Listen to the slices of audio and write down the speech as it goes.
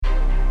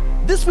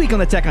This week on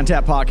the Tech on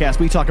Tap podcast,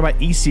 we talk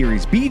about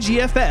E-Series,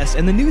 BGFS,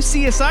 and the new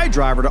CSI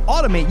driver to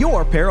automate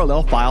your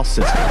parallel file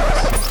systems.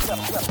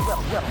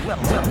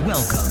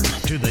 Welcome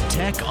to the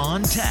Tech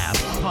on Tap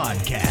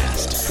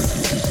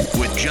podcast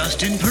with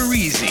Justin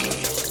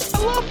Parisi.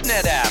 I love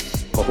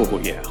NetApp. Oh,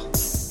 yeah.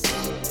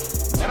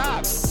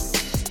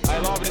 NetApp. I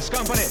love this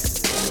company.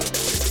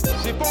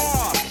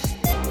 Support.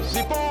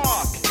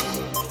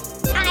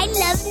 I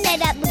love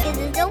NetApp because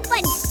it's so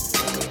fun.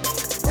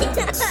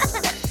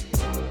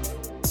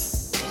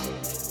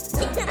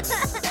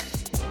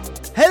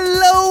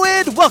 Hello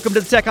and welcome to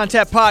the Tech on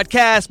Tap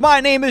podcast. My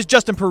name is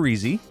Justin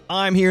Parisi.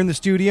 I'm here in the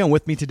studio, and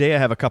with me today I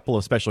have a couple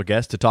of special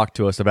guests to talk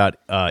to us about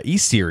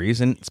E-Series,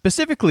 and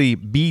specifically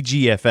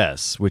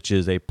BGFS, which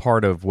is a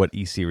part of what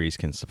E-Series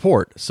can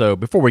support. So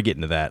before we get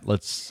into that,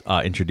 let's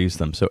introduce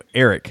them. So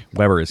Eric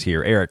Weber is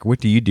here. Eric, what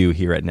do you do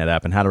here at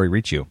NetApp, and how do we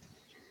reach you?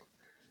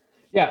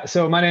 Yeah,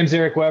 so my name's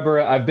Eric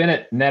Weber. I've been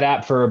at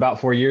NetApp for about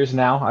 4 years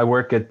now. I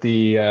work at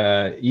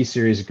the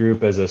E-Series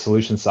group as a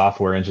solution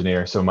software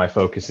engineer. So my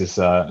focus is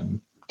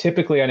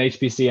typically on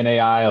HPC and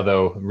AI,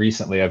 although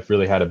recently I've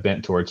really had a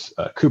bent towards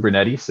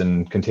Kubernetes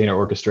and container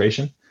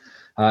orchestration.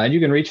 And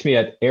you can reach me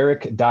at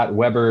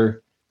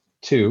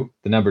eric.weber2,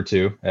 the number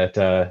 2, at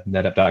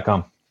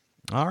netapp.com.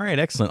 All right,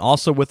 excellent.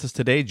 Also with us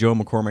today, Joe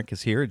McCormick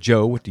is here.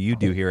 Joe, what do you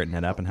do here at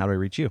NetApp, and how do I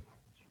reach you?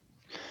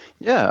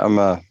 Yeah, I'm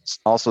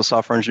also a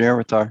software engineer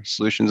with our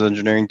solutions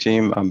engineering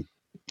team. I'm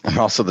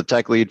also the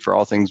tech lead for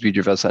all things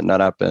BGFS at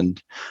NetApp, and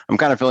I'm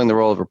kind of filling the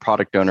role of a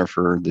product owner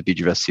for the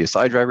BGFS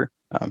CSI driver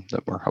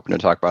that we're hoping to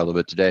talk about a little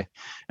bit today.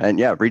 And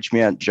yeah, reach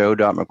me at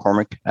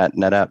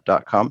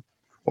joe.mccormick@netapp.com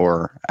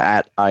or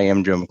at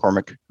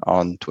 @IamJoeMcCormick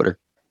on Twitter.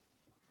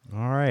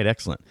 All right,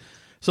 excellent.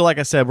 So like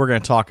I said, we're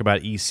going to talk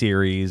about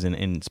E-Series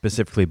and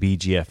specifically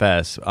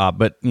BGFS.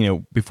 But, you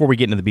know, before we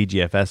get into the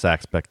BGFS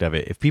aspect of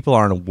it, if people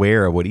aren't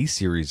aware of what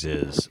E-Series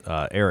is,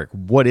 Eric,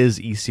 what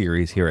is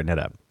E-Series here at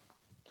NetApp?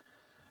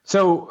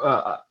 So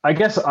I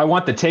guess I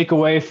want the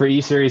takeaway for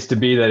E-Series to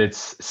be that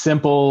it's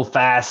simple,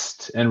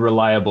 fast, and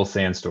reliable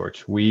SAN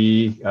storage.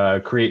 We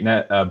create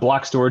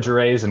block storage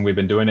arrays, and we've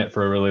been doing it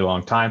for a really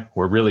long time.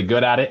 We're really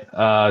good at it.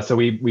 So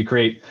we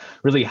create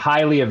really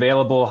highly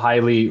available,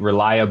 highly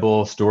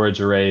reliable storage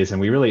arrays,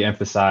 and we really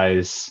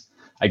emphasize,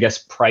 I guess,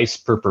 price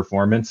per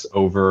performance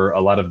over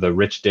a lot of the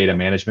rich data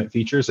management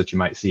features that you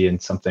might see in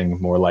something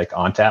more like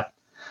ONTAP.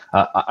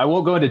 I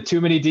won't go into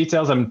too many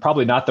details. I'm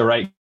probably not the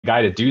right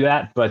guy to do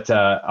that, but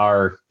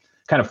our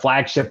kind of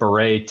flagship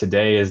array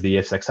today is the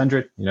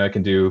EF600. You know, it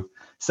can do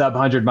sub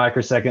 100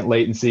 microsecond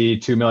latency,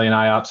 2 million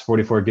IOPS,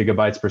 44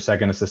 gigabytes per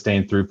second of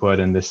sustained throughput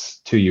in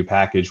this 2U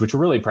package, which we're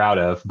really proud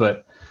of.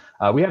 But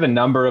we have a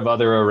number of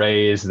other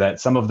arrays that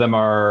some of them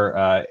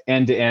are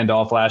end-to-end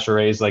all-flash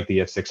arrays like the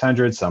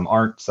EF600. Some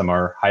aren't. Some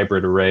are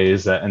hybrid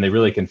arrays, and they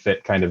really can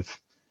fit kind of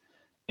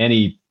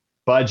any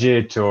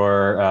budget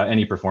or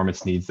any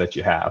performance needs that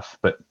you have.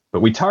 But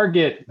we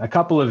target a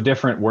couple of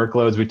different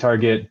workloads. We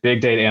target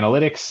big data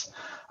analytics.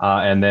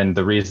 And then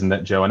the reason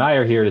that Joe and I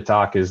are here to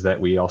talk is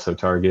that we also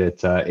target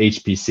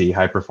HPC,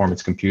 high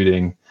performance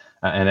computing,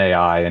 and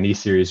AI. And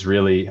E-Series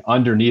really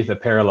underneath a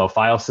parallel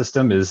file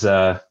system is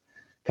kind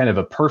of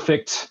a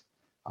perfect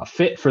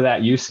fit for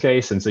that use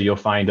case. And so you'll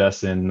find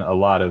us in a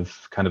lot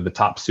of kind of the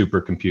top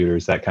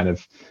supercomputers, that kind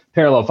of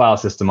parallel file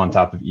system on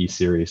top of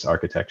E-Series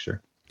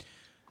architecture.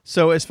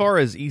 So as far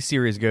as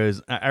E-Series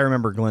goes, I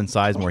remember Glenn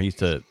Sizemore, he used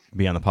to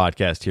be on the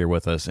podcast here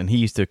with us, and he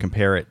used to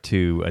compare it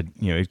to,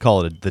 he'd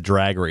call it the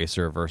drag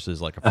racer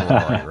versus like a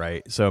Ferrari,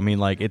 right? So, I mean,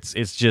 like, it's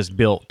just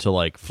built to,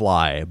 like,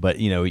 fly, but,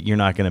 you know, you're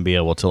not going to be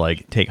able to,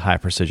 like, take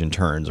high-precision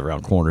turns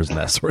around corners and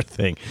that sort of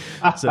thing.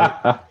 So,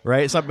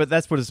 right? So, but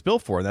that's what it's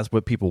built for, and that's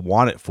what people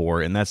want it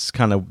for, and that's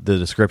kind of the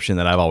description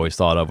that I've always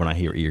thought of when I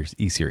hear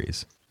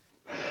E-Series.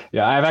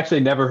 Yeah, I've actually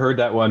never heard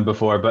that one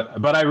before,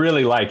 but I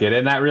really like it,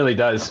 and that really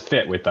does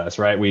fit with us,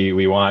 right?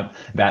 We want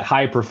that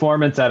high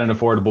performance at an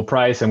affordable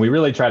price, and we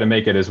really try to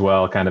make it as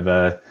well kind of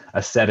a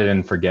set it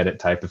and forget it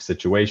type of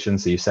situation.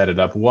 So you set it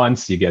up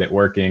once, you get it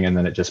working, and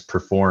then it just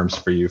performs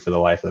for you for the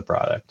life of the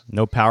product.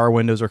 No power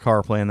windows or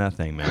CarPlay in that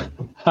thing, man.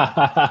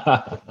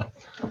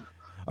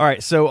 All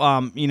right,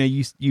 so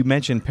you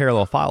mentioned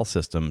parallel file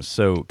systems.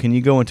 So can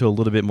you go into a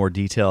little bit more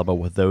detail about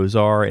what those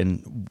are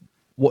and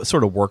what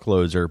sort of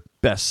workloads are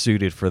best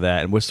suited for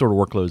that, and what sort of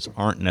workloads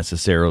aren't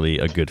necessarily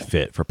a good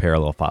fit for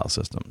parallel file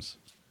systems?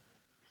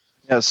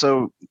 Yeah,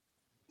 so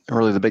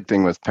really the big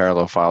thing with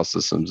parallel file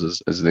systems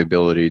is the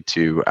ability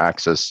to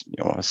access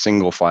a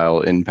single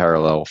file in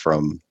parallel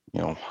from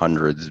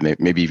hundreds,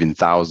 maybe even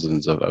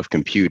thousands of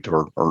compute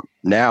or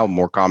now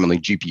more commonly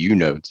GPU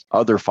nodes.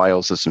 Other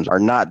file systems are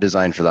not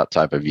designed for that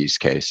type of use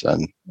case,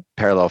 and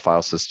parallel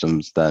file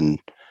systems then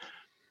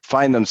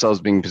find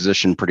themselves being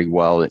positioned pretty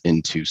well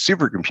into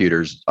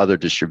supercomputers, other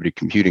distributed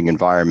computing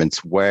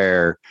environments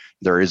where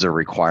there is a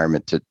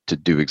requirement to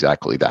do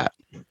exactly that.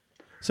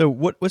 So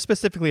what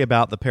specifically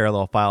about the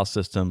parallel file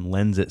system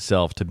lends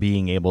itself to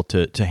being able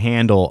to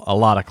handle a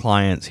lot of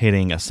clients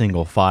hitting a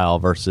single file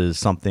versus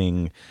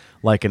something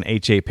like an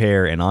HA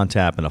pair, an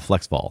ONTAP, and a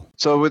FlexVol?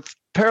 So with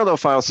parallel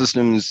file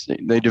systems,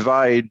 they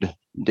divide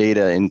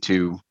data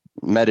into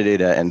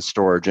metadata and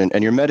storage.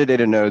 And your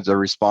metadata nodes are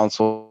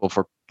responsible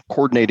for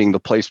coordinating the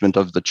placement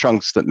of the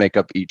chunks that make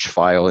up each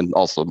file, and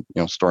also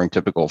storing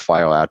typical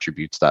file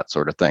attributes, that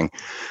sort of thing.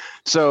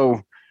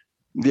 So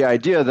the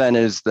idea then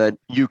is that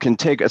you can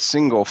take a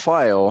single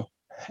file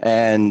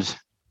and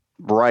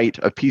write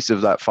a piece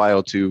of that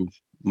file to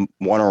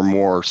one or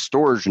more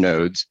storage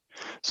nodes,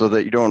 so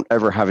that you don't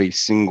ever have a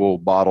single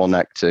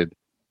bottleneck to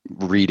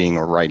reading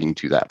or writing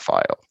to that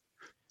file.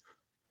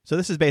 So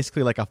this is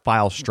basically like a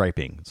file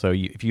striping. So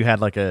if you had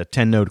like a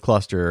 10-node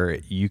cluster,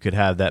 you could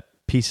have that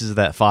pieces of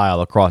that file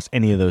across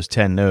any of those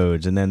 10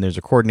 nodes, and then there's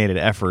a coordinated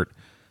effort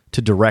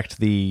to direct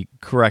the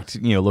correct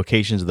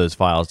locations of those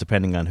files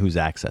depending on who's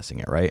accessing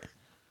it, right?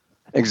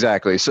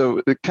 Exactly.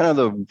 So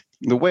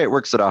the way it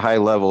works at a high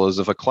level is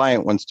if a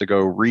client wants to go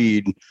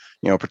read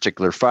a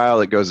particular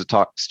file, it goes and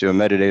talks to a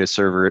metadata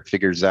server, it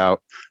figures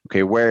out,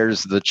 okay,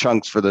 where's the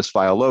chunks for this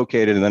file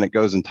located, and then it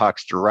goes and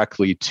talks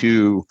directly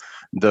to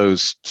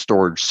those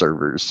storage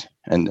servers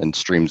and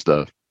streams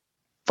the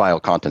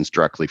file contents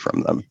directly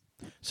from them.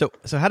 So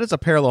how does a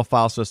parallel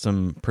file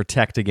system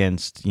protect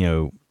against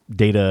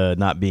data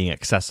not being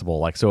accessible?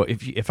 Like, so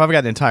if I've got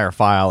an entire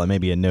file and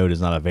maybe a node is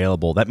not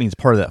available, that means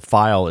part of that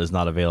file is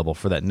not available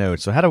for that node.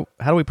 So how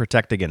do we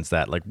protect against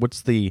that? Like,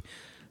 what's the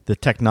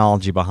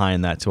technology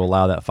behind that to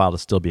allow that file to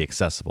still be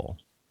accessible?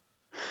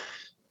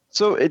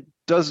 So it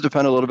does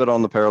depend a little bit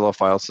on the parallel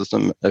file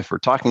system. If we're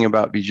talking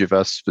about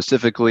BGFS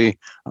specifically,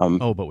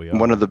 but we are.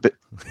 One of the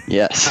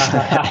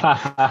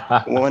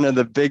one of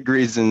the big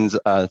reasons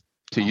to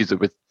use it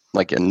with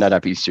like a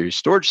NetApp E-Series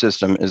storage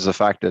system is the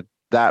fact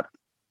that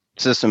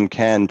system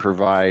can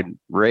provide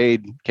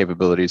RAID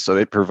capabilities. So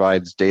it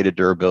provides data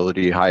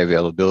durability, high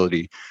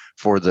availability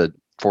for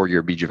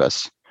your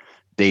BGFS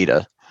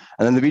data.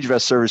 And then the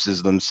BGFS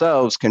services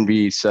themselves can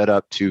be set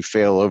up to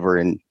fail over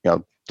in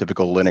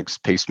typical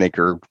Linux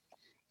pacemaker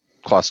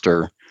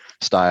cluster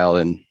style.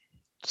 And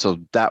so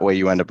that way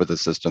you end up with a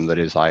system that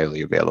is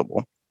highly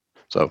available.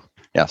 So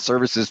yeah,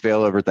 services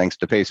fail over thanks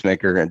to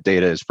pacemaker, and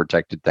data is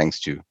protected thanks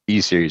to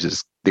E-Series,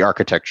 is the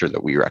architecture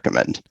that we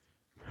recommend.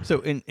 So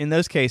in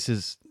those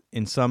cases,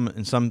 in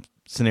some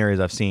scenarios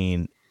I've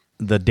seen,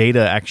 the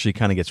data actually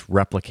kind of gets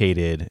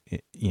replicated,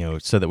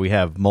 so that we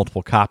have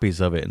multiple copies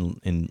of it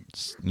in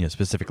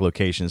specific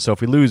locations. So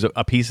if we lose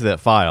a piece of that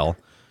file,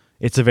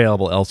 it's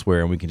available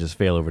elsewhere, and we can just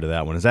fail over to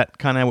that one. Is that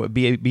kind of what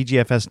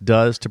BGFS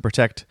does to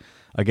protect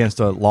against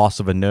a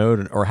loss of a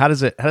node, or how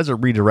does it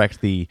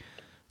redirect the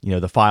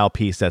file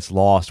piece that's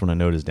lost when a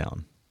node is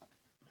down?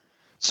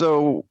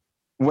 So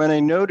when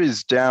a node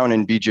is down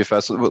in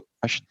BGFS, well,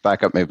 I should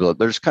back up maybe.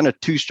 There's kind of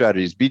two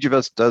strategies.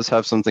 BGFS does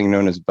have something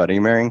known as buddy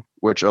marrying,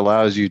 which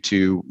allows you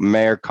to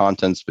marry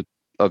contents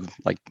of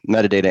like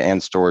metadata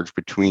and storage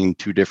between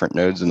two different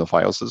nodes in the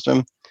file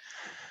system.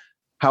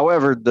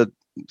 However,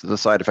 the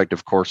side effect,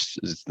 of course,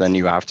 is then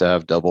you have to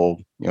have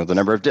double, the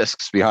number of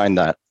disks behind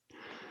that.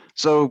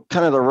 So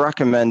kind of the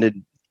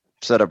recommended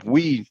setup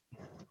we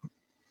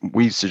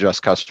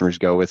suggest customers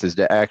go with is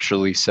to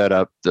actually set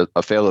up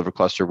a failover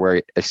cluster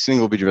where a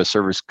single BGFS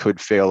service could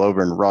fail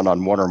over and run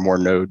on one or more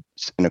nodes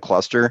in a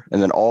cluster.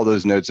 And then all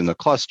those nodes in the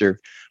cluster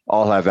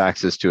all have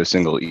access to a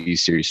single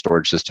E-Series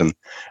storage system.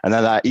 And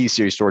then that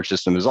E-Series storage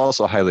system is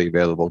also highly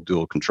available,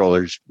 dual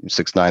controllers,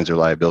 6 nines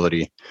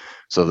reliability,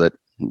 so that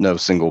no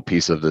single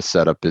piece of the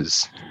setup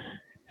is,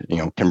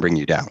 can bring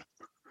you down.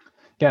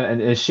 Yeah,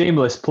 and a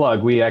shameless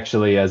plug, we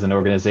actually, as an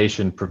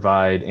organization,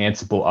 provide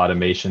Ansible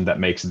automation that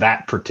makes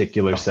that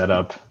particular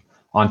setup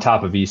on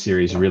top of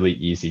E-Series really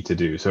easy to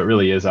do. So it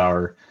really is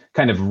our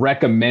kind of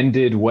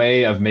recommended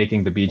way of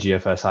making the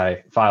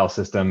BGFS file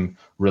system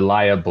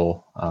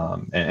reliable,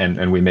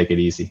 and we make it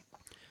easy.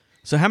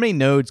 So how many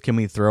nodes can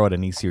we throw at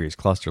an E-Series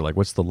cluster? Like,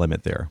 what's the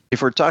limit there?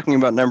 If we're talking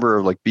about number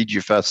of like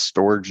BGFS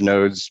storage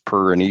nodes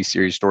per an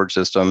E-Series storage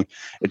system,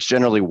 it's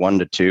generally 1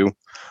 to 2.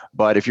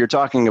 But if you're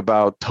talking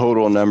about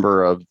total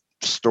number of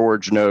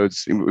storage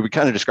nodes, we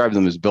kind of describe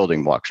them as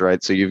building blocks,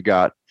 right? So you've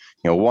got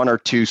 1 or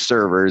 2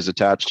 servers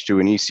attached to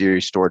an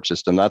E-Series storage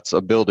system. That's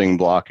a building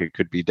block. It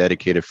could be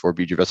dedicated for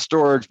BGFS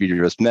storage,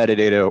 BGFS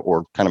metadata,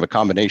 or kind of a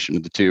combination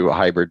of the two, a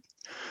hybrid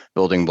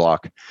building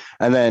block.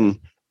 And then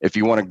if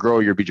you want to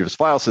grow your BGFS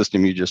file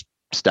system, you just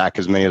stack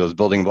as many of those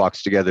building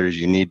blocks together as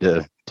you need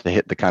to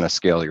hit the kind of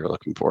scale you're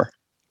looking for.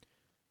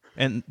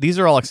 And these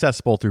are all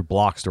accessible through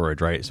block storage,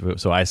 right? So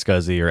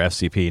iSCSI or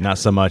FCP, not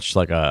so much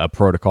like a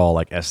protocol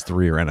like S3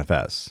 or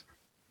NFS.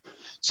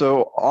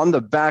 So on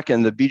the back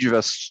end, the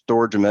BGFS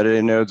storage and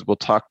metadata nodes will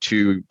talk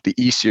to the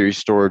E-Series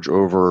storage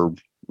over,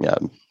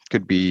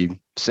 could be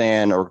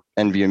SAN or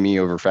NVMe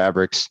over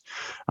Fabrics.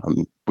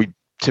 We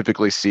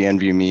typically see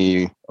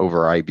NVMe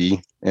over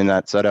IB in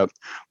that setup.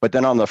 But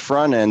then on the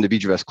front end, the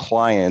BGFS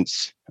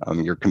clients,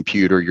 your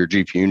computer, your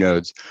GPU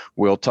nodes,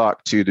 will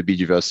talk to the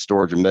BGFS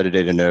storage and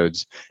metadata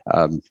nodes.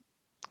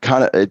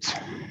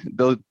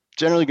 They're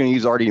generally going to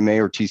use RDMA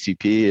or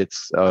TCP.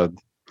 It's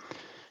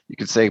you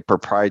could say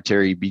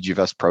proprietary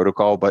BGFS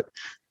protocol, but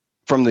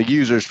from the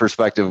user's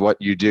perspective, what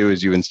you do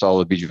is you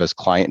install a BGFS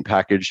client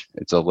package.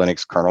 It's a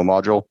Linux kernel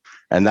module,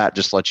 And that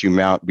just lets you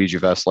mount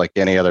BGFS like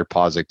any other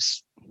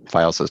POSIX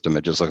file system.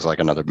 It just looks like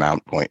another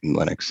mount point in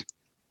Linux.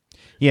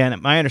 Yeah,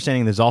 and my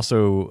understanding, there's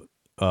also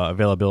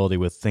availability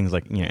with things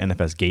like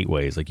NFS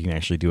gateways. Like you can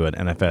actually do an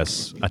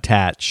NFS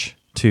attach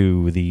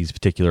to these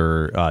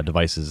particular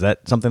devices. Is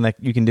that something that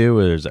you can do,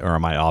 or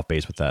am I off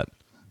base with that?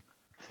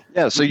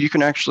 Yeah, so you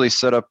can actually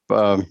set up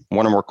one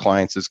or more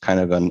clients as kind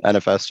of an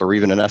NFS or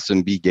even an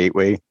SMB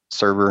gateway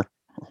server,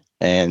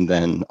 and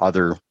then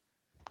other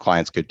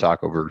clients could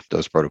talk over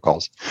those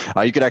protocols.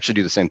 You could actually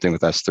do the same thing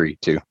with S3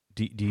 too.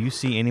 Do you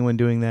see anyone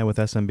doing that with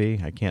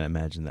SMB? I can't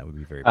imagine that would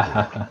be very big.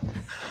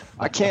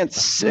 I can't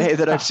say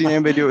that I've seen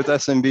anybody do it with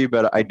SMB,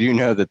 but I do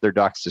know that their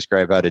docs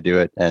describe how to do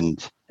it,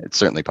 and it's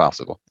certainly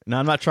possible. No,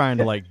 I'm not trying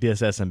to like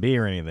diss SMB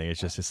or anything.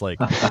 It's like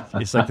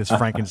this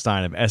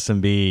Frankenstein of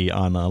SMB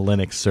on a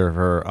Linux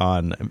server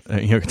on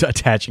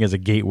attaching as a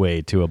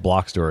gateway to a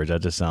block storage.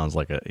 That just sounds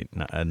like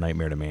a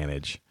nightmare to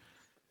manage.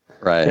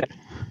 Right.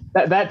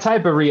 That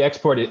type of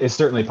re-export is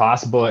certainly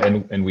possible,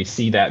 and we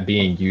see that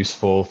being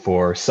useful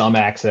for some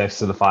access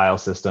to the file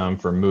system,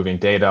 for moving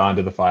data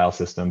onto the file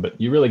system. But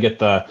you really get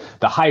the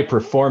high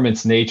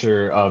performance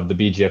nature of the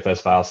BGFS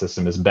file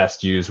system is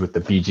best used with the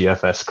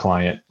BGFS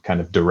client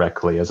kind of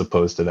directly, as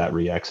opposed to that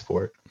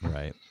re-export.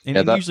 Right.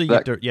 And usually you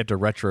have to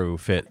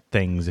retrofit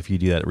things if you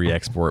do that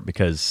re-export,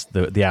 because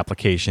the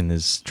application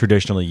is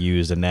traditionally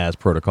used a NAS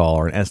protocol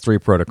or an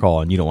S3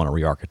 protocol, and you don't want to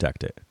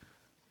re-architect it.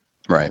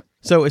 Right.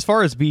 So as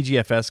far as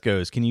BGFS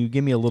goes, can you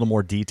give me a little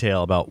more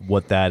detail about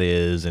what that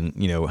is, and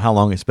how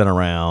long it's been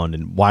around,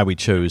 and why we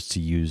chose to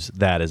use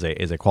that as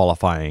a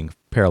qualifying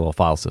parallel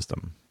file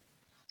system?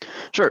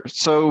 Sure.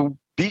 So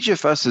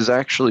BGFS has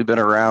actually been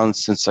around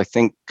since, I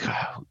think,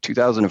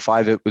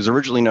 2005. It was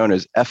originally known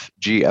as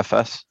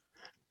FGFS,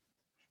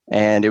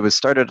 and it was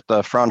started at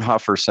the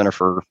Fraunhofer Center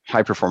for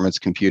High Performance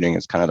Computing.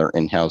 It's kind of their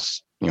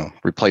in-house,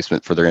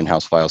 replacement for their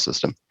in-house file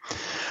system.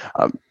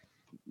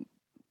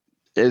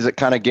 As it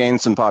kind of gained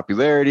some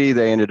popularity,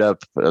 they ended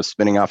up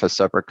spinning off a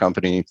separate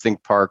company,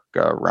 ThinkPark,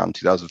 around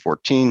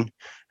 2014,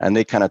 and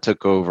they kind of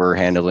took over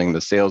handling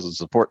the sales and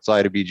support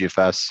side of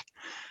BGFS.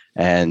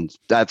 And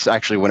that's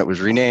actually when it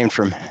was renamed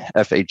from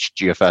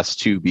FHGFS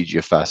to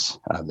BGFS.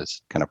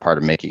 That's kind of part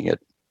of making it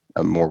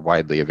more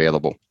widely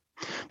available.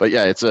 But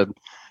yeah, it's a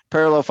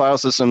parallel file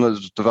system that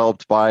was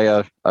developed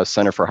by a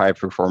Center for High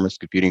Performance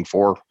Computing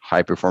for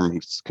high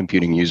performance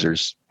computing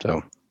users.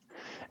 So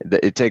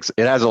it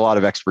has a lot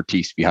of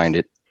expertise behind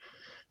it,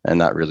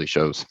 and that really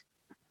shows.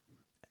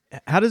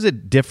 How does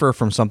it differ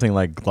from something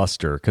like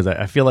Gluster? Because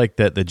I feel like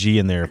that the G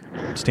in there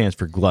stands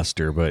for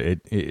Gluster, but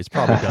it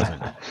probably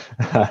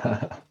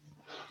doesn't.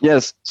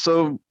 Yes.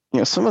 So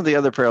some of the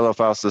other parallel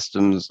file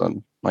systems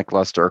like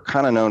Gluster are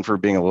kind of known for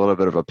being a little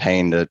bit of a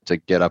pain to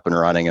get up and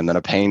running, and then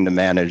a pain to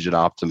manage and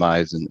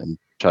optimize and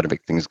try to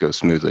make things go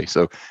smoothly.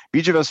 So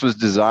BGFS was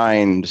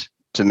designed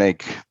to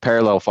make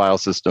parallel file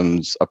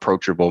systems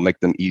approachable, make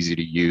them easy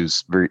to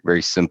use, very,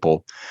 very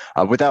simple,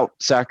 without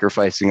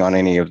sacrificing on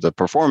any of the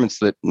performance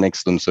that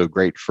makes them so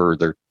great for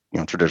their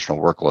traditional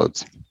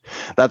workloads.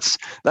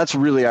 That's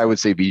really, I would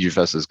say,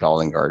 BGFS's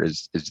calling card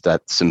is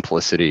that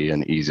simplicity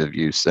and ease of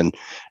use. And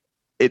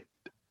it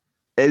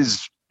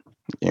is,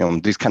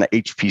 these kind of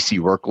HPC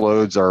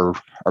workloads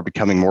are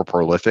becoming more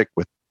prolific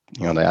with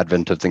the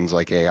advent of things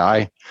like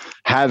AI.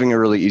 Having a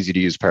really easy to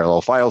use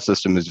parallel file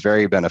system is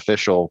very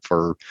beneficial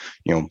for,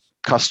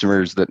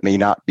 customers that may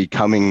not be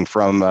coming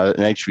from an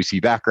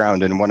HPC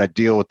background and want to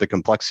deal with the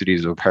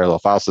complexities of a parallel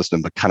file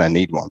system, but kind of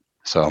need one.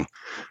 So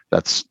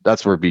that's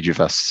where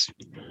BGFS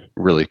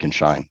really can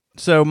shine.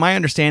 So my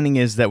understanding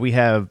is that we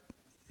have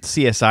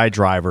CSI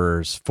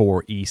drivers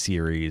for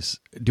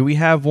E-Series. Do we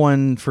have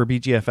one for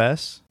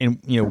BGFS? And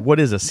what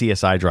is a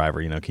CSI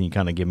driver? Can you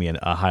kind of give me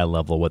a high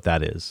level of what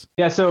that is?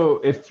 Yeah, so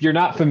if you're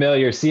not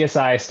familiar,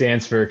 CSI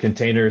stands for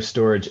Container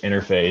Storage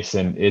Interface,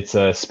 and it's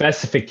a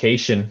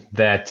specification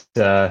that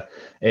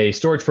a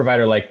storage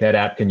provider like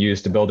NetApp can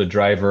use to build a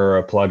driver or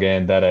a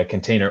plugin that a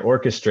container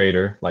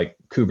orchestrator like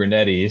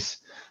Kubernetes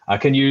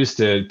can use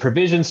to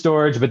provision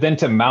storage, but then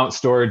to mount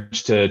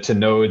storage to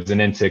nodes and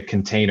into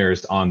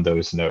containers on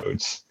those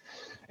nodes.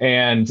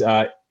 And,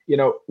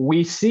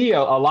 we see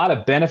a lot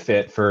of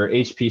benefit for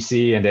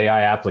HPC and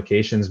AI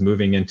applications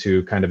moving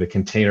into kind of a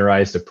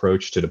containerized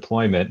approach to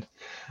deployment.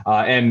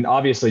 And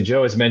obviously,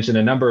 Joe has mentioned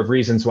a number of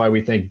reasons why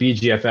we think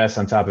BGFS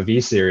on top of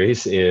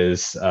E-Series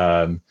is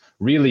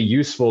really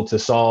useful to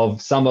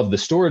solve some of the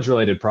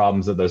storage-related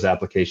problems that those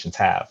applications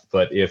have.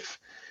 But if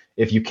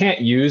you can't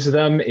use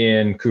them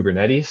in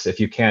Kubernetes, if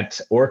you can't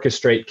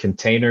orchestrate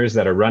containers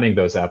that are running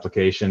those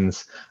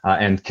applications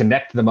and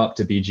connect them up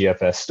to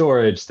BGFS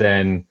storage,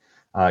 then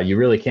you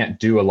really can't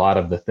do a lot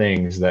of the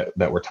things that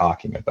we're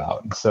talking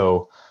about. And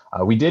so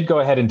we did go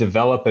ahead and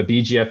develop a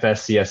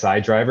BGFS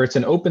CSI driver. It's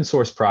an open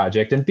source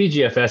project, and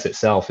BGFS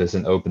itself is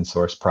an open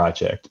source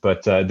project.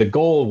 But the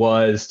goal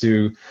was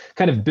to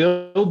kind of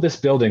build this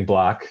building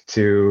block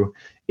to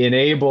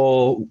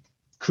enable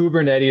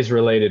Kubernetes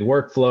related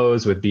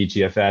workflows with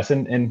BGFS.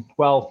 And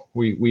well,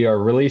 we are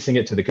releasing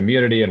it to the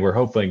community, and we're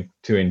hoping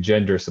to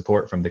engender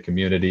support from the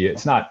community.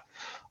 It's not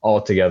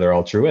altogether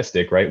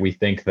altruistic, right? We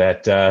think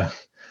that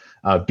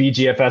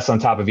BGFS on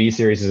top of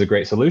E-Series is a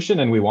great solution,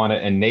 and we want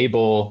to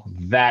enable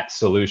that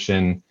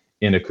solution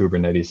in a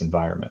Kubernetes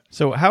environment.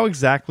 So how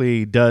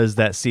exactly does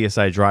that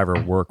CSI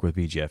driver work with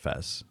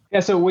BGFS?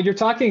 Yeah, so when you're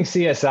talking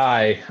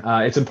CSI,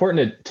 it's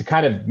important to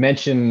kind of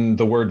mention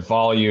the word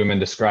volume and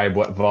describe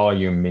what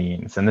volume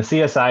means. And the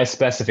CSI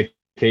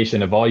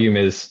specification of volume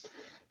is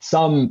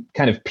some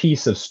kind of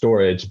piece of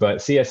storage, but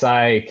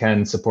CSI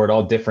can support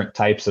all different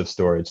types of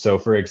storage. So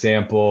for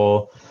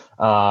example,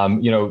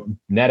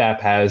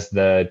 NetApp has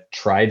the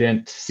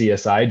Trident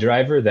CSI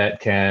driver that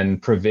can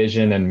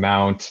provision and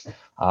mount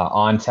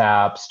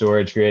ONTAP,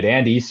 StorageGRID,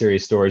 and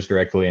E-Series storage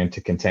directly into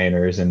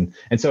containers. And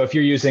so if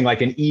you're using like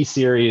an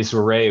E-Series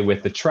array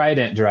with the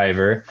Trident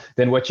driver,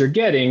 then what you're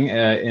getting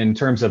in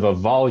terms of a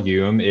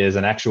volume is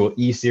an actual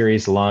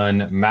E-Series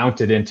LUN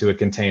mounted into a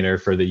container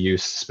for the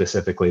use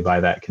specifically by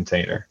that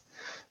container.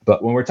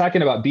 But when we're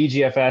talking about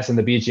BGFS and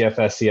the BGFS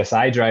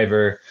CSI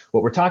driver,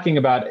 what we're talking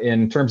about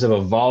in terms of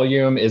a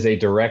volume is a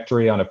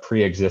directory on a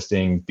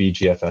pre-existing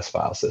BGFS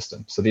file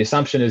system. So the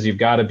assumption is you've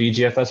got a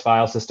BGFS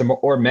file system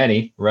or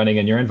many running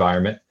in your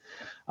environment,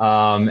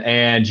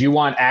 and you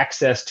want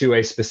access to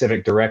a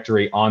specific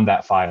directory on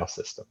that file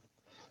system.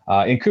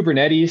 In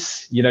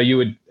Kubernetes, you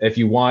would, if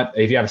you have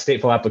a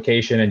stateful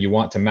application and you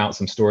want to mount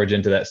some storage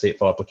into that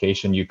stateful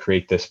application, you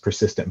create this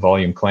persistent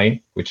volume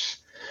claim, which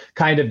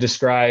kind of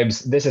describes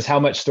this is how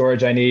much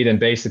storage I need and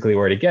basically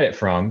where to get it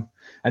from.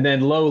 And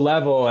then low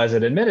level, as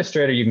an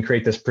administrator, you can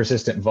create this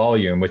persistent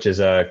volume, which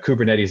is a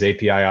Kubernetes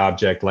API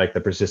object like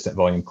the persistent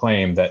volume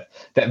claim that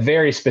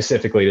very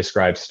specifically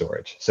describes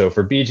storage. So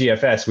for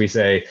BGFS, we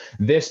say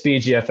this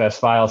BGFS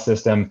file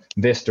system,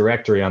 this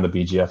directory on the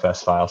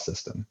BGFS file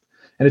system.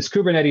 And it's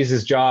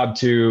Kubernetes' job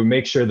to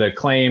make sure the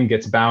claim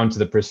gets bound to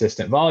the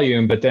persistent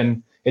volume, but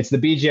then it's the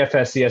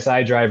BGFS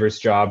CSI driver's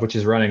job, which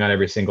is running on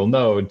every single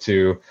node,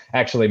 to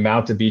actually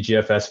mount a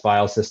BGFS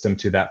file system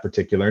to that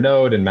particular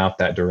node and mount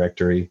that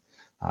directory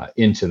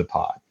into the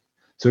pod.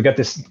 So we've got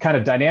this kind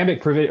of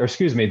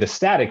the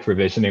static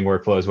provisioning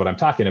workflow is what I'm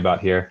talking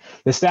about here.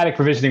 The static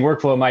provisioning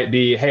workflow might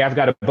be, hey, I've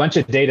got a bunch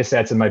of data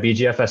sets in my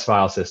BGFS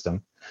file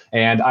system,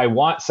 and I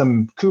want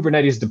some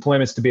Kubernetes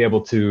deployments to be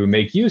able to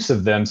make use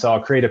of them. So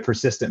I'll create a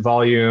persistent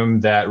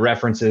volume that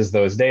references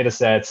those data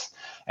sets,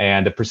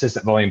 and a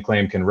persistent volume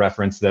claim can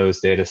reference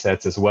those data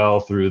sets as well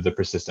through the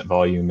persistent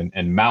volume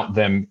and mount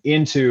them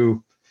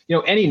into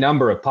any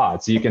number of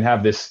pods. So you can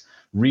have this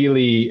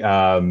really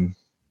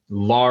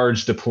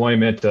large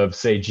deployment of,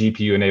 say,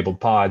 GPU-enabled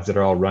pods that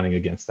are all running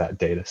against that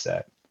data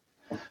set.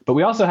 But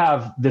we also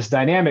have this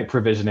dynamic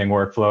provisioning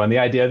workflow. And the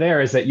idea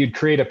there is that you'd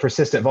create a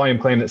persistent volume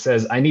claim that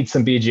says, I need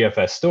some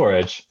BGFS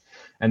storage.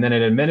 And then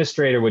an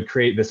administrator would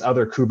create this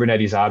other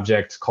Kubernetes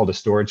object called a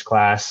storage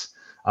class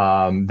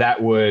that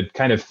would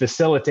kind of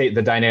facilitate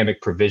the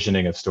dynamic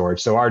provisioning of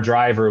storage. So our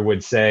driver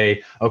would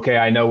say, okay,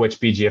 I know which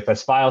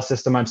BGFS file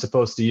system I'm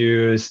supposed to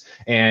use.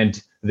 And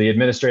the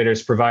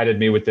administrators provided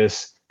me with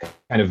this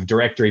kind of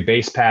directory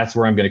base paths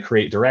where I'm going to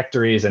create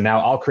directories. And now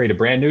I'll create a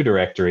brand new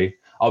directory.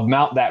 I'll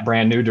mount that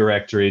brand new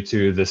directory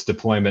to this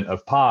deployment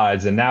of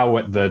pods. And now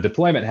what the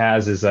deployment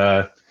has is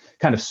a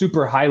kind of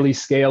super highly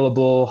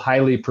scalable,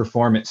 highly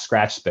performant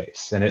scratch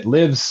space. And it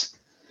lives,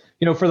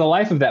 for the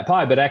life of that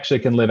pod, but actually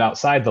can live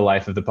outside the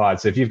life of the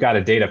pod. So if you've got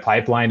a data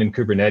pipeline in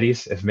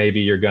Kubernetes, if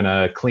maybe you're going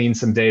to clean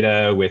some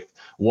data with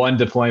one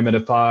deployment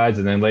of pods,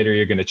 and then later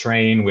you're going to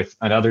train with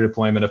another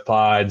deployment of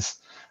pods,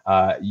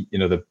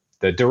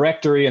 the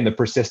directory and the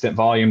persistent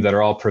volume that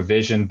are all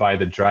provisioned by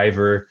the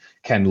driver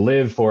can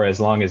live for as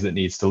long as it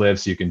needs to live.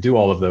 So you can do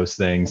all of those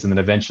things. And then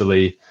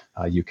eventually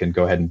you can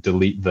go ahead and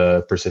delete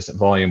the persistent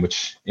volume,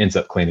 which ends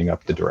up cleaning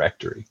up the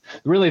directory.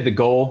 Really the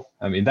goal,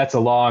 that's a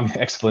long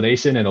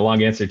explanation and a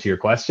long answer to your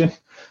question,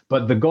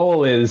 but the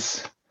goal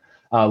is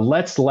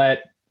let's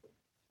let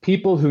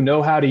people who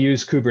know how to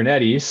use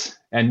Kubernetes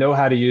and know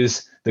how to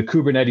use the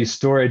Kubernetes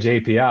storage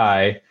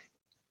API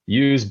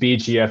use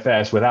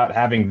BGFS without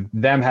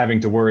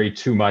having to worry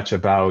too much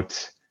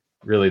about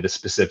really the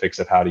specifics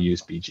of how to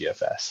use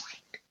BGFS.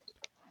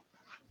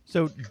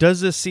 So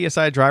does this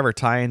CSI driver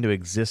tie into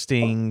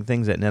existing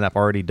things that NetApp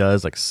already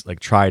does, like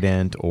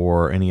Trident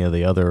or any of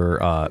the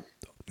other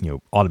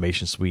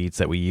automation suites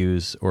that we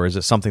use, or is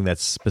it something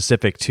that's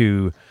specific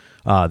to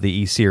the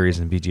E-Series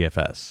and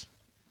BGFS?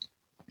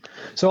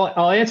 So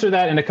I'll answer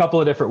that in a couple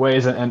of different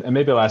ways, and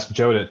maybe I'll ask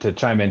Joe to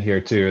chime in here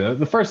too.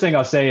 The first thing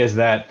I'll say is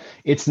that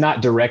it's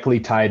not directly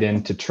tied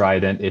into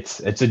Trident.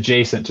 It's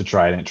adjacent to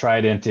Trident.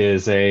 Trident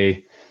is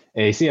a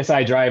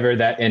CSI driver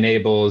that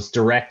enables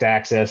direct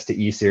access to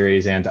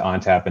E-Series and to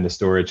ONTAP and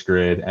to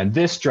StorageGRID. And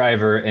this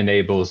driver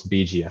enables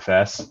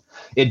BGFS.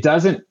 It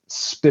doesn't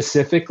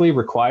specifically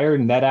require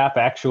NetApp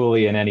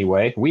actually in any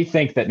way. We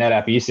think that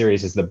NetApp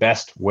E-Series is the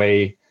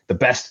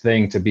best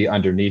thing to be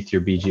underneath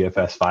your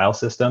BGFS file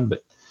system,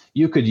 but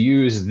you could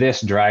use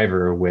this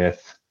driver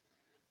with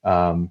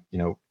any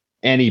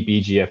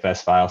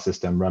BGFS file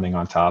system running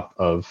on top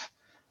of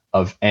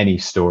any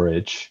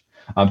storage.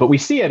 But we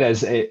see it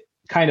as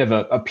kind of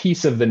a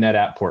piece of the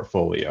NetApp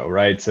portfolio,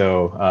 right?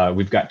 So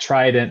we've got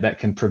Trident that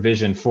can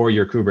provision for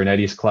your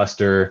Kubernetes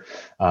cluster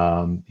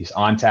these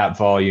ONTAP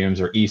volumes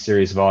or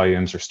E-Series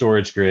volumes or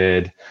Storage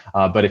Grid.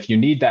 But if you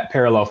need that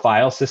parallel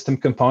file system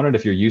component,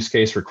 if your use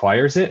case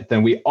requires it,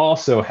 then we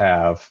also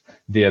have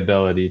the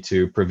ability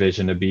to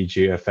provision a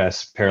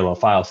BGFS parallel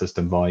file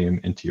system volume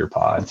into your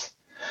pods.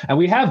 And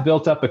we have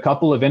built up a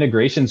couple of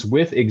integrations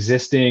with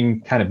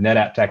existing kind of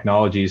NetApp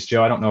technologies.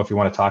 Joe, I don't know if you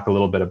want to talk a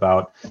little bit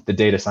about the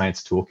data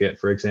science toolkit,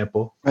 for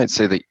example. I'd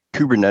say that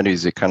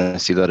Kubernetes, you kind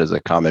of see that as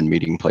a common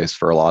meeting place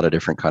for a lot of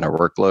different kind of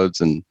workloads.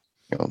 And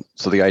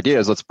so the idea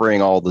is let's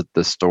bring all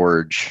the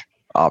storage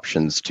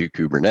options to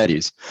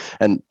Kubernetes.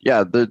 And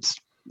yeah,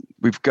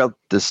 we've got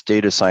this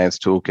data science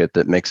toolkit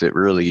that makes it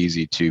really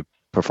easy to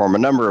perform a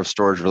number of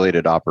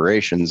storage-related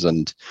operations,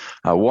 and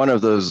one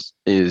of those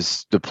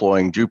is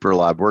deploying Jupyter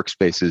Lab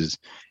workspaces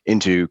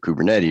into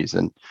Kubernetes.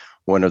 And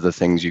one of the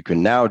things you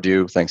can now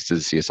do, thanks to the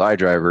CSI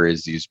driver,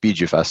 is use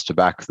BGFS to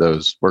back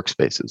those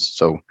workspaces.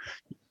 So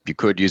you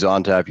could use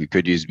ONTAP, you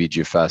could use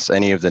BGFS.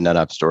 Any of the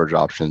NetApp storage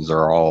options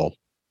are all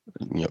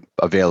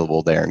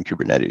available there in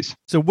Kubernetes.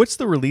 So what's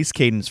the release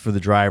cadence for the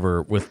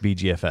driver with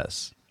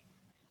BGFS?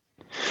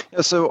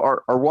 Yeah, so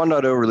our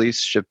 1.0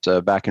 release shipped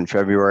back in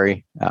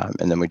February,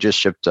 and then we just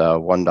shipped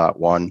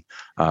 1.1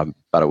 about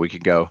a week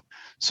ago.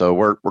 So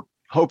we're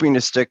hoping to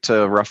stick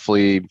to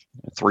roughly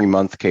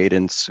 3-month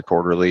cadence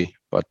quarterly,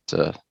 but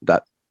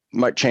that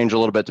might change a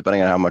little bit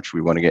depending on how much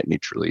we want to get in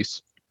each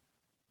release.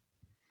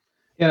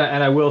 Yeah,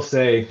 and I will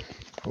say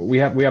we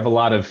have a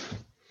lot of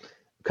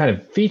kind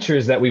of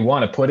features that we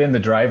want to put in the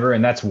driver,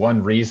 and that's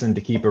one reason to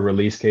keep a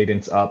release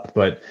cadence up.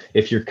 But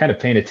if you're kind of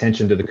paying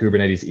attention to the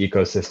Kubernetes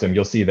ecosystem,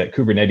 you'll see that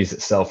Kubernetes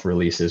itself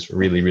releases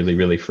really, really,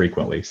 really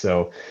frequently.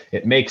 So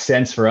it makes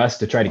sense for us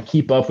to try to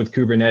keep up with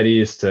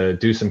Kubernetes, to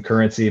do some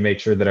currency, make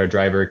sure that our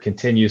driver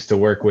continues to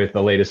work with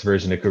the latest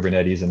version of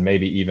Kubernetes and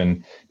maybe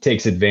even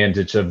takes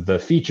advantage of the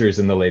features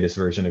in the latest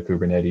version of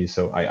Kubernetes.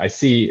 So I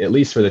see, at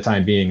least for the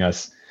time being,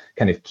 us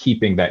kind of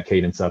keeping that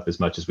cadence up as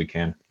much as we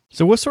can.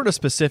 So what sort of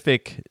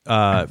specific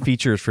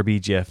features for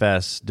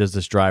BGFS does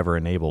this driver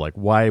enable? Like,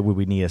 why would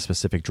we need a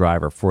specific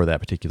driver for that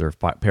particular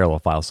parallel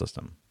file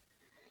system?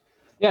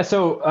 Yeah,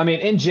 so, I mean,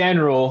 in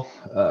general,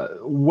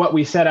 what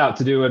we set out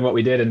to do and what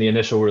we did in the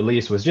initial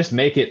release was just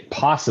make it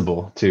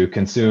possible to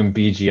consume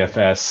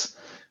BGFS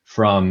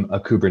from a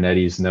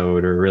Kubernetes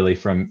node or really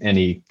from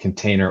any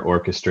container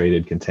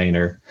orchestrated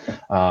container.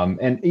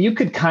 And you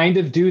could kind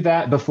of do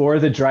that before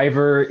the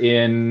driver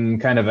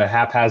in kind of a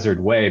haphazard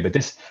way, but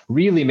this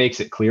really makes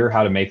it clear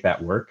how to make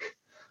that work.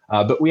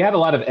 But we have a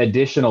lot of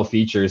additional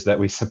features that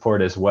we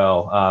support as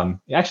well.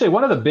 Actually,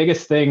 one of the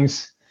biggest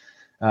things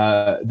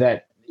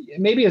that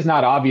maybe is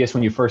not obvious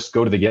when you first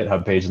go to the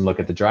GitHub page and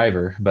look at the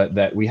driver, but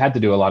that we had to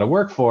do a lot of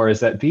work for, is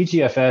that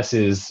BGFS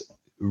is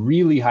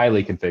really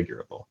highly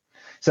configurable.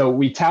 So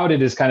we tout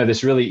it as kind of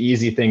this really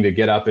easy thing to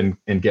get up and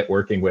get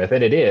working with,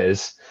 and it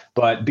is,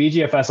 but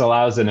BGFS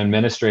allows an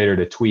administrator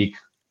to tweak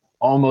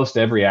almost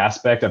every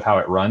aspect of how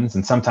it runs,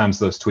 and sometimes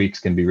those tweaks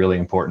can be really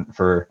important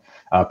for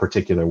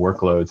particular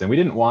workloads. And we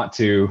didn't want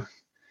to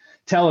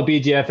tell a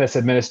BGFS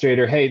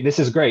administrator, hey, this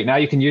is great, now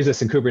you can use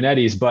this in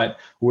Kubernetes, but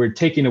we're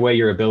taking away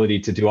your ability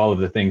to do all of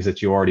the things that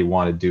you already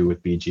want to do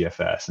with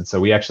BGFS. And so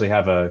we actually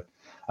have a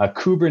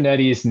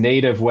Kubernetes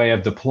native way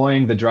of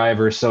deploying the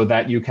driver so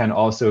that you can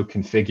also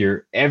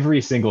configure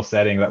every single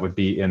setting that would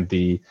be in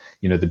the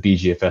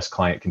BGFS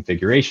client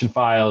configuration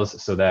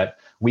files, so that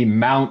we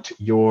mount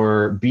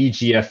your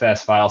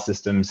BGFS file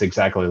systems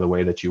exactly the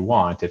way that you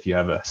want if you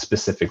have a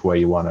specific way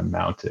you want to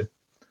mount it.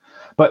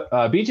 But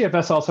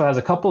BGFS also has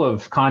a couple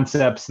of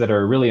concepts that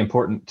are really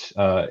important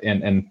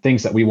and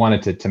things that we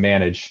wanted to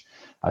manage.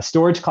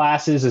 Storage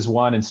classes is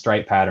one, and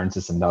stripe patterns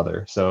is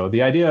another. So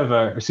the idea of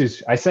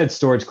I said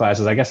storage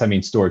classes, I guess I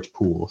mean storage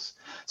pools.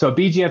 So a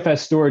BGFS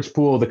storage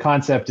pool, the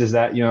concept is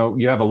that,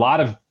 you have a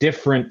lot of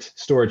different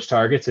storage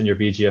targets in your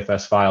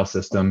BGFS file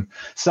system.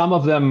 Some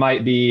of them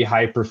might be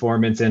high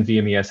performance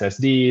NVMe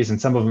SSDs, and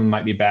some of them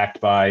might be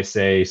backed by,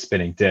 say,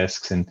 spinning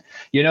disks. And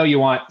you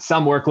want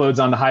some workloads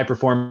on the high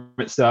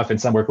performance stuff and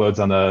some workloads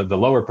on the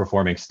lower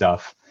performing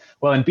stuff.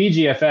 Well, in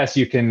BGFS,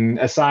 you can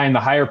assign the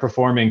higher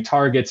performing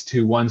targets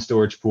to one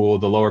storage pool,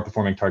 the lower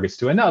performing targets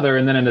to another.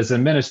 And then as an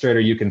administrator,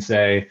 you can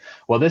say,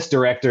 well, this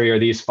directory or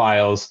these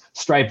files,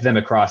 stripe them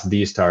across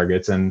these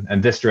targets, and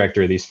this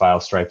directory or these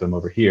files, stripe them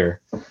over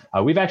here.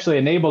 We've actually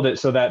enabled it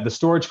so that the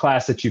storage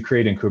class that you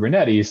create in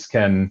Kubernetes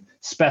can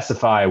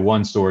specify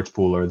one storage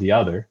pool or the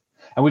other.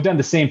 And we've done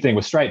the same thing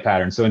with stripe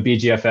patterns. So in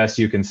BGFS,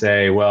 you can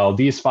say, well,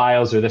 these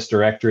files or this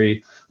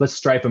directory, let's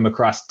stripe them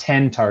across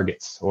 10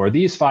 targets. Or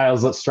these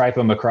files, let's stripe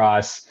them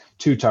across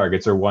 2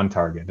 targets or 1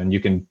 target. And you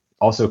can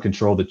also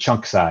control the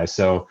chunk size.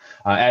 So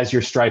as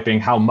you're striping,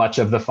 how much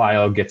of the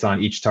file gets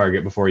on each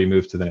target before you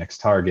move to the next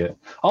target.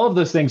 All of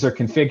those things are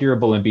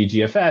configurable in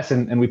BGFS,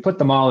 and we put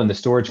them all in the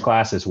storage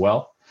class as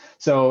well.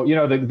 So,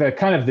 the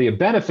kind of the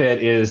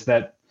benefit is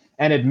that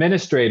an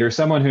administrator,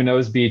 someone who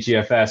knows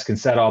BGFS, can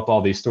set up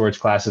all these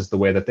storage classes the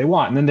way that they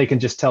want. And then they can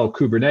just tell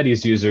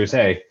Kubernetes users,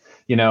 hey,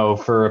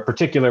 for a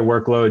particular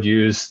workload,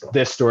 use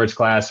this storage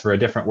class. For a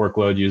different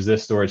workload, use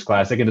this storage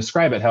class. They can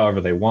describe it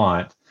however they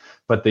want,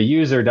 but the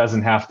user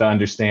doesn't have to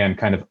understand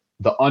kind of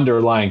the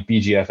underlying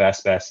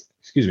BGFS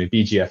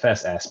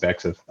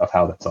aspects of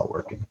how that's all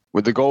working.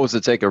 With the goal is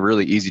to take a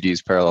really easy to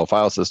use parallel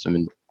file system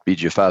in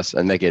BGFS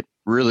and make it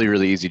really,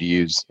 really easy to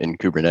use in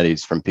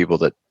Kubernetes from people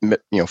that,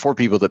 for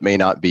people that may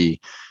not be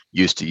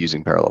used to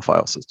using parallel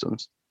file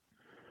systems.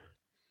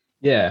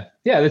 Yeah,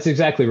 that's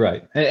exactly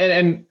right.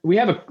 And we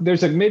have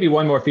there's maybe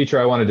one more feature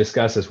I want to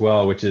discuss as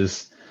well, which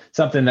is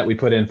something that we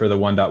put in for the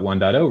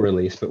 1.1.0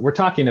 release, but we're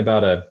talking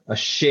about a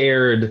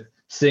shared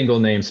single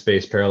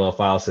namespace parallel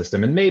file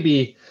system. And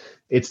maybe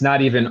it's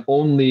not even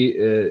only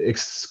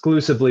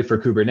exclusively for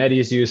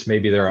Kubernetes use.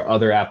 Maybe there are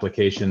other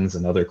applications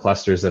and other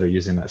clusters that are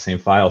using that same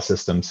file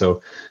system.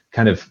 So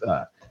kind of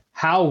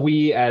how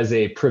we as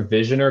a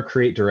provisioner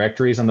create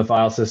directories on the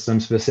file system,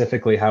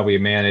 specifically how we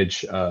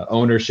manage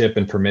ownership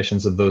and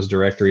permissions of those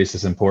directories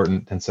is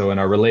important. And so in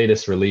our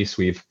latest release,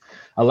 we've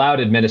allowed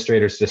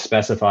administrators to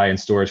specify in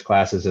storage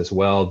classes as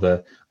well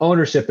the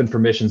ownership and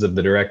permissions of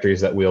the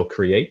directories that we'll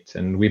create.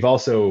 And we've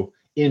also,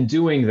 in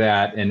doing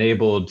that,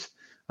 enabled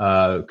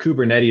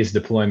Kubernetes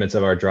deployments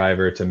of our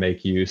driver to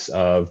make use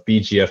of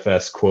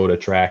BGFS quota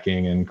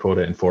tracking and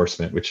quota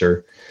enforcement, which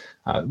are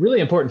really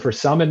important for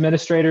some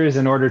administrators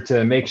in order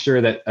to make sure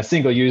that a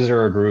single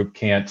user or group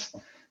can't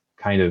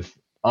kind of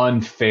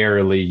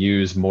unfairly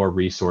use more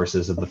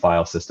resources of the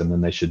file system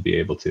than they should be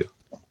able to.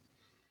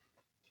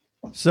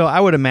 So I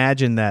would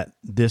imagine that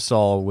this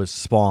all was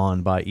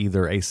spawned by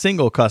either a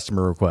single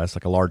customer request,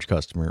 like a large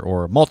customer,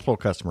 or multiple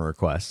customer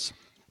requests.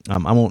 I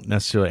won't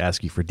necessarily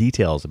ask you for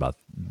details about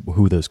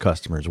who those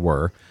customers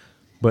were,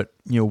 but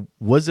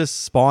was this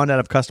spawned out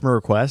of customer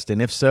request?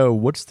 And if so,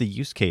 what's the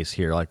use case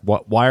here? Like,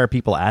 why are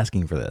people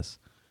asking for this?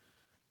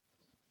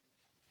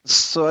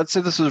 So I'd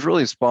say this was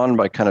really spawned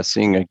by kind of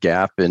seeing a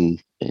gap in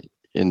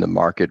the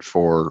market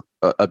for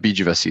a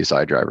BGFS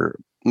CSI driver.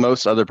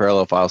 Most other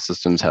parallel file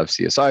systems have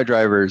CSI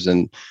drivers,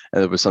 and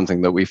it was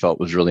something that we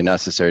felt was really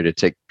necessary to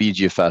take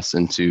BGFS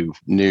into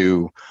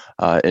new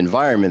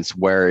environments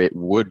where it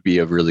would be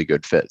a really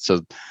good fit.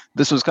 So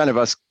this was kind of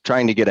us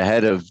trying to get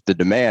ahead of the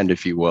demand,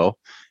 if you will,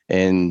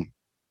 and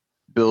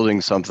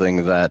building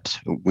something that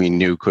we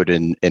knew could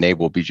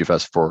enable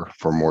BGFS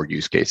for more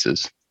use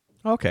cases.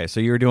 Okay, so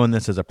you're doing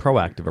this as a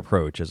proactive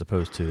approach as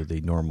opposed to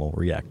the normal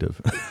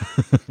reactive.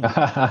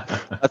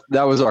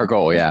 That was our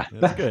goal, yeah.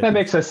 That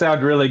makes us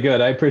sound really good.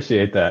 I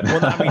appreciate that.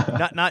 Well, I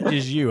mean, not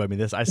just you. I mean,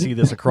 I see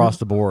this across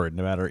the board.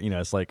 No matter,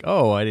 it's like,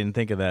 oh, I didn't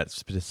think of that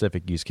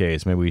specific use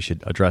case. Maybe we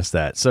should address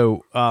that.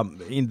 So,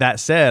 that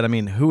said, I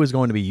mean, who is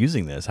going to be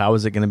using this? How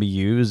is it going to be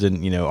used?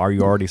 And are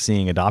you already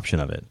seeing adoption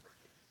of it?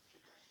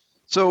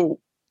 So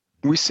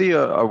we see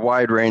a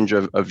wide range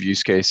of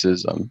use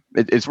cases.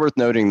 It's worth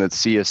noting that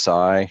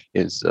CSI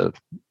is a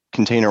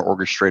container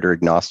orchestrator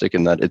agnostic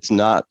in that it's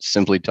not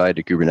simply tied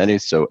to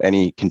Kubernetes. So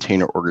any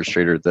container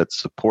orchestrator that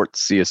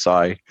supports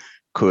CSI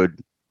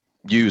could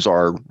use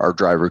our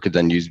driver, could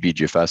then use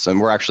BGFS.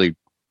 And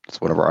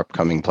it's one of our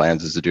upcoming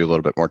plans is to do a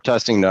little bit more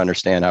testing to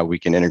understand how we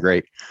can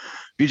integrate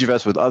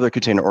BGFS with other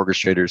container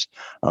orchestrators.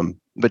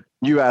 But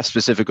you asked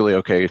specifically,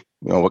 okay,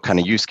 what kind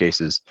of use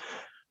cases?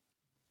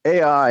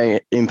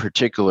 AI in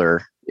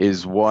particular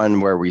is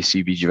one where we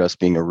see BGFS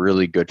being a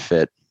really good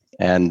fit.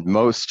 And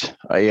most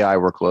AI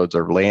workloads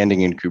are landing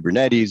in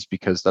Kubernetes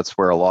because that's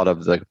where a lot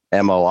of the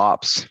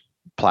MLOps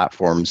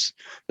platforms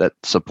that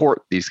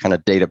support these kind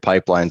of data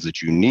pipelines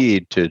that you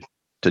need to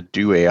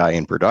do AI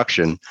in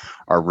production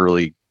are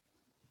really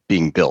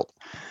being built.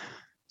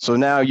 So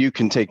now you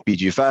can take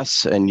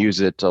BGFS and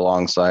use it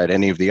alongside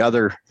any of the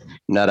other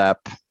NetApp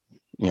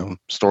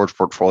storage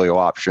portfolio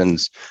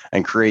options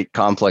and create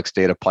complex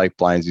data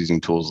pipelines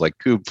using tools like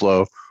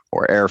Kubeflow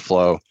or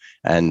Airflow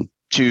and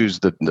choose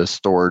the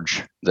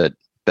storage that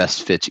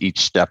best fits each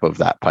step of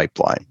that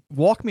pipeline.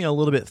 Walk me a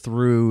little bit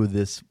through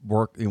this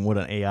work and what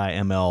an AI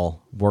ML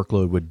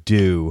workload would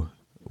do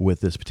with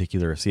this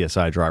particular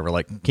CSI driver.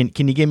 Like,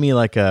 can you give me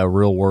like a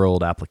real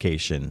world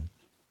application?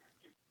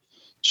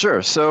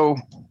 Sure. So,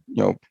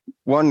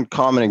 one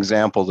common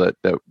example that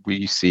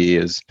we see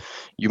is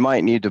you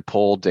might need to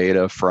pull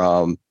data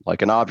from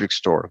like an object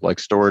store, like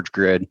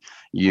StorageGRID.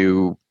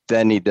 You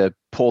then need to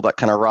pull that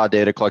kind of raw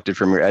data collected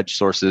from your edge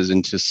sources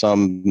into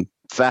some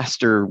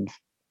faster,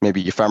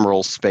 maybe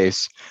ephemeral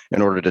space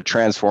in order to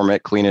transform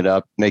it, clean it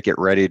up, make it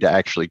ready to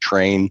actually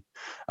train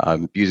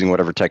using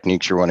whatever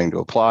techniques you're wanting to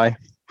apply.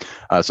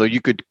 So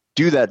you could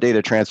do that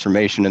data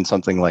transformation in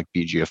something like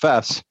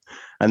BGFS,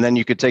 and then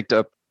you could take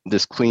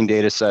this clean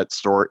data set,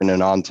 store it in an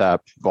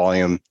ONTAP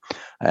volume,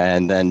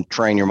 and then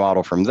train your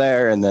model from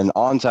there. And then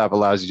ONTAP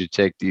allows you to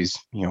take these,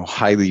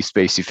 highly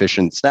space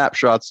efficient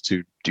snapshots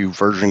to do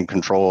version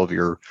control of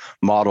your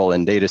model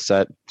and data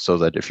set so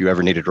that if you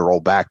ever needed to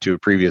roll back to a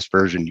previous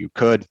version, you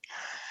could,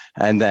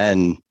 and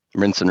then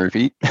rinse and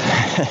repeat.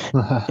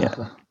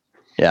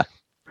 Yeah.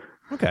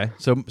 Okay.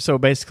 So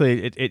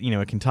basically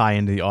it can tie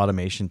into the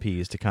automation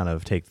piece to kind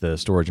of take the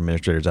storage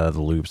administrators out of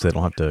the loop so they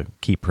don't have to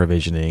keep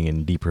provisioning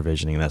and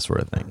deprovisioning and that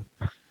sort of thing.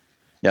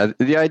 Yeah,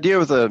 the idea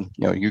with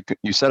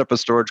you set up a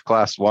storage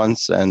class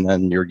once, and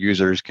then your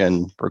users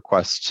can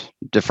request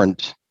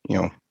different,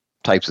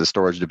 types of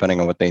storage depending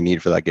on what they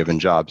need for that given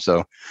job.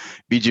 So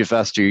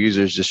BGFS to your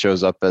users just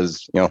shows up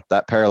as,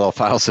 that parallel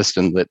file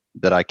system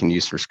that I can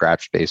use for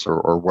scratch space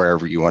or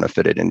wherever you want to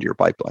fit it into your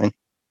pipeline.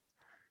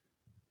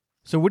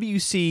 So what do you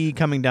see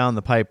coming down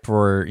the pipe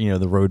for,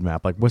 the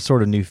roadmap? Like what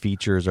sort of new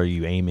features are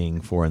you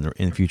aiming for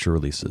in future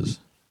releases?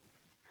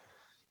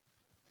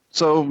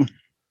 So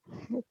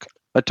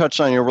I touched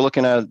on, we're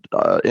looking at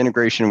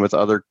integration with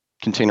other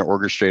container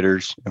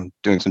orchestrators and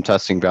doing some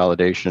testing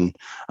validation.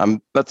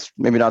 That's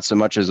maybe not so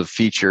much as a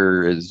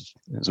feature as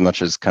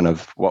much as kind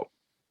of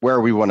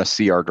where we want to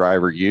see our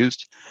driver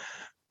used.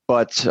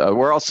 But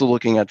we're also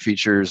looking at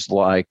features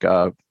like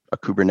a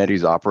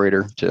Kubernetes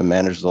operator to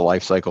manage the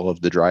lifecycle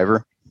of the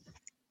driver.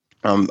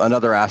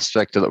 Another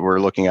aspect that we're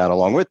looking at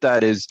along with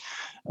that is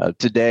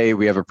today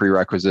we have a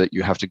prerequisite.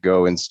 You have to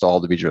go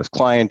install the BGFS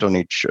client on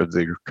each of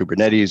the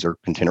Kubernetes or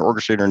container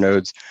orchestrator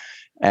nodes.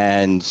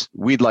 And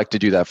we'd like to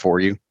do that for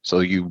you.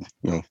 So you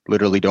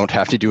literally don't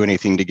have to do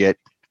anything to get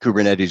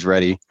Kubernetes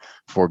ready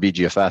for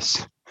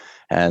BGFS.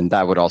 And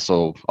that would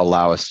also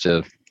allow us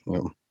to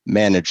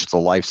manage the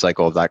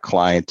lifecycle of that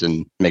client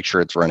and make sure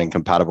it's running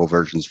compatible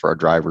versions for our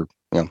driver,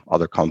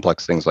 other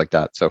complex things like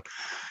that. So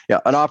yeah,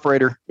 an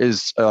operator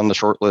is on the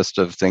short list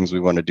of things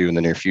we want to do in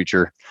the near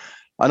future.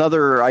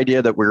 Another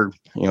idea that we're,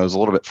 is a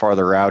little bit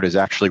farther out is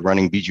actually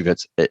running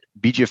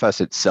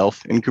BGFS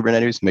itself in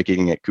Kubernetes,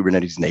 making it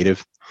Kubernetes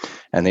native.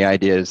 And the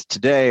idea is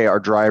today our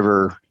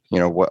driver,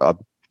 a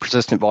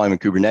persistent volume in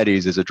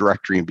Kubernetes is a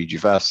directory in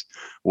BGFS.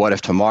 What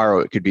if tomorrow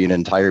it could be an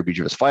entire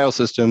BGFS file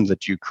system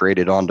that you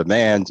created on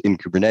demand in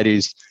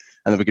Kubernetes,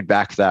 and then we could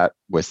back that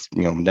with,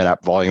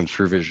 NetApp volumes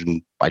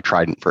provision by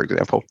Trident, for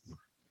example.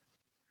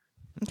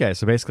 Okay,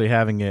 so basically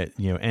having it,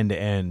 end to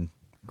end,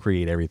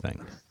 create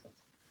everything.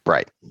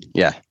 Right.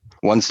 Yeah.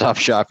 One-stop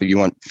shop if you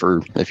want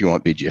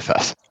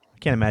BGFS. I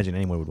can't imagine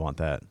anyone would want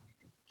that.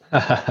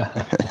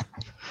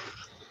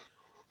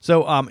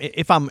 So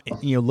if I'm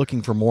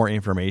looking for more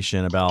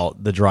information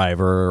about the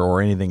driver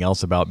or anything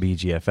else about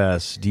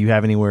BGFS, do you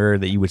have anywhere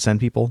that you would send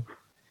people?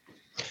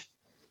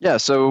 Yeah.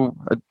 So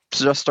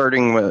just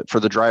starting for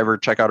the driver,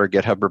 check out our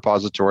GitHub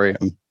repository.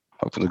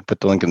 Hopefully put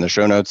the link in the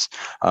show notes.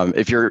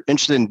 If you're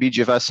interested in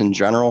BGFS in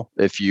general,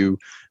 if you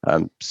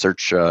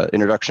search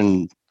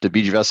introduction to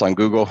BGFS on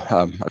Google,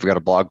 I've got a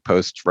blog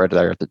post right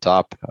there at the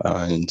top,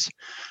 and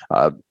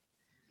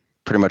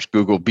pretty much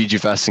Google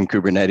BGFS and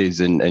Kubernetes,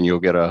 and you'll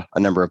get a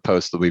number of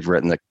posts that we've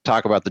written that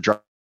talk about the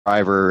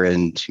driver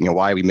and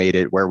why we made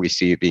it, where we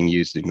see it being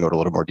used, and go into a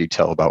little more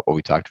detail about what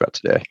we talked about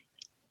today.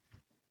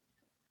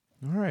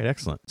 All right,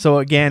 excellent. So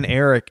again,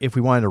 Eric, if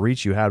we wanted to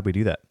reach you, how do we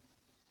do that?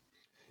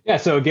 Yeah,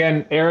 so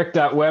again,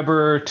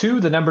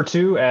 eric.weber2, the number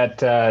 2 at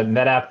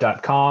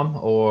netapp.com,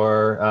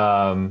 or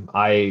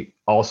I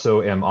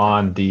also am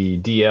on the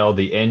DL,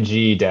 the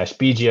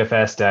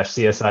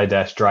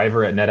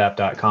ng-bgfs-csi-driver at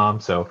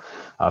netapp.com. So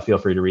feel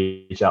free to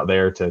reach out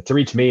there to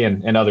reach me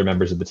and other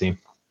members of the team.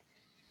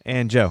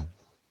 And Joe?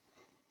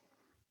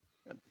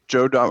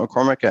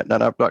 Joe.McCormick at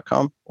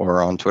netapp.com,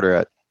 or on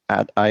Twitter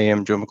at I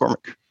am Joe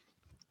McCormick.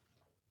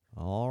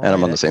 All right. And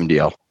I'm on the same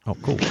DL. Oh,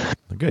 cool.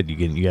 Good.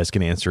 You guys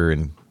can answer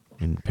in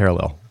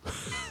parallel.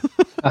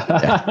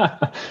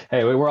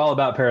 Hey, we're all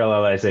about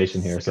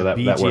parallelization here, so that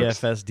works.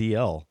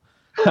 BGFSDL.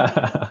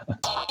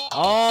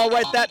 All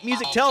right, that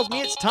music tells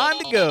me it's time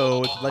to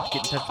go. If you'd like to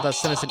get in touch with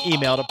us, send us an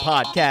email to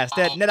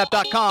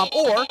podcast@netapp.com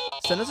or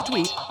send us a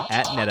tweet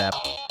 @netapp.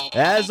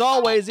 As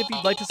always, if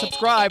you'd like to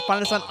subscribe,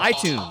 find us on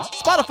iTunes,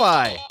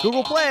 Spotify,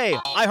 Google Play,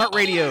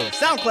 iHeartRadio,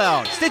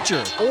 SoundCloud,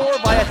 Stitcher, or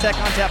via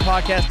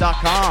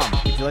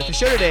TechOnTapPodcast.com. If you like the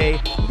show today,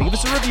 leave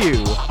us a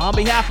review. On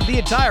behalf of the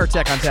entire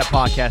Tech on Tap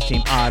podcast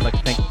team, I'd like to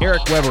thank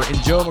Eric Weber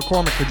and Joe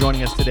McCormick for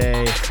joining us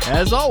today.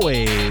 As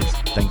always,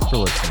 thanks for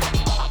listening.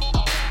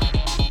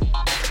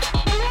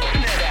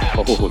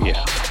 Oh,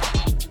 yeah.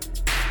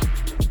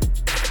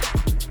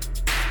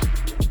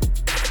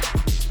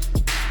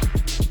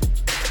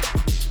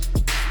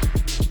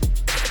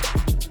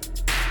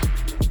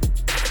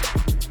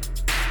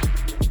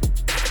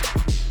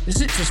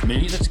 Is it just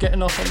me that's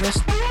getting off on this?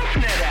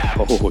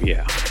 Oh,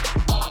 yeah.